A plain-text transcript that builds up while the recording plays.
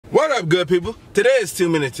What up, good people? Today is 2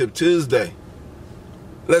 Minute Tip Tuesday.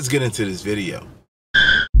 Let's get into this video.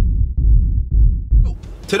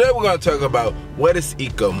 Today we're going to talk about what is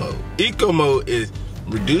eco mode. Eco mode is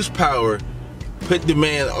reduce power, put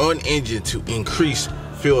demand on engine to increase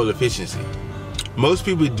fuel efficiency. Most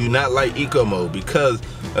people do not like eco mode because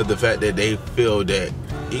of the fact that they feel that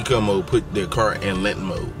eco mode put their car in lent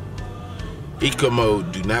mode. Eco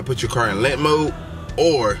mode do not put your car in lent mode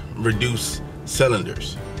or reduce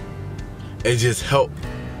cylinders. It just help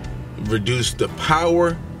reduce the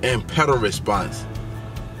power and pedal response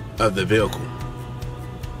of the vehicle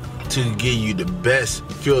to give you the best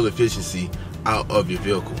fuel efficiency out of your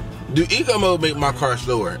vehicle. Do eco mode make my car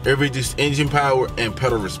slower? It reduces engine power and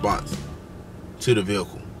pedal response to the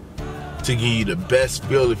vehicle to give you the best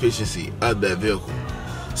fuel efficiency of that vehicle.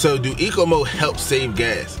 So do eco mode help save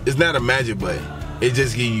gas? It's not a magic button. It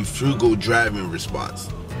just gives you frugal driving response.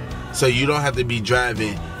 So you don't have to be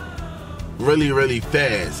driving really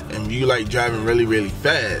fast, and if you like driving really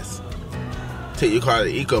fast, take your car to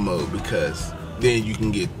eco mode, because then you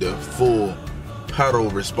can get the full pedal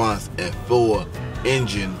response and full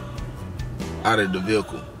engine out of the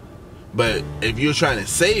vehicle. But if you're trying to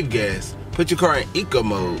save gas, put your car in eco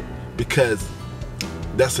mode, because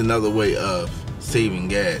that's another way of saving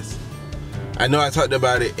gas. I know I talked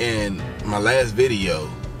about it in my last video,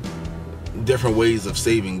 different ways of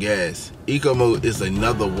saving gas. Eco mode is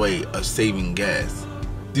another way of saving gas.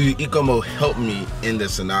 Did eco mode help me in the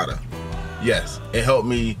Sonata? Yes, it helped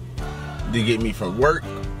me to get me from work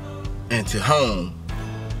and to home.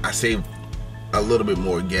 I saved a little bit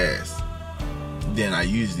more gas than I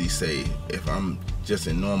usually save if I'm just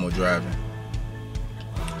in normal driving.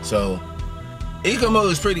 So eco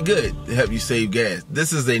mode is pretty good to help you save gas.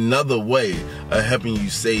 This is another way of helping you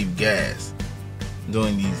save gas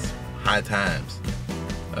during these high times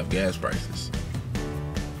of gas prices.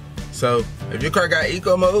 So if your car got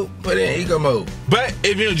eco mode, put it in eco mode. But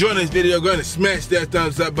if you're enjoying this video, go ahead and smash that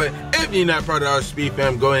thumbs up button. If you're not part of ArtOfSpeedd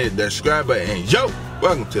fam, go ahead and hit that subscribe button. And yo,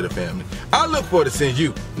 welcome to the family. I look forward to seeing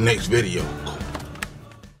you next video.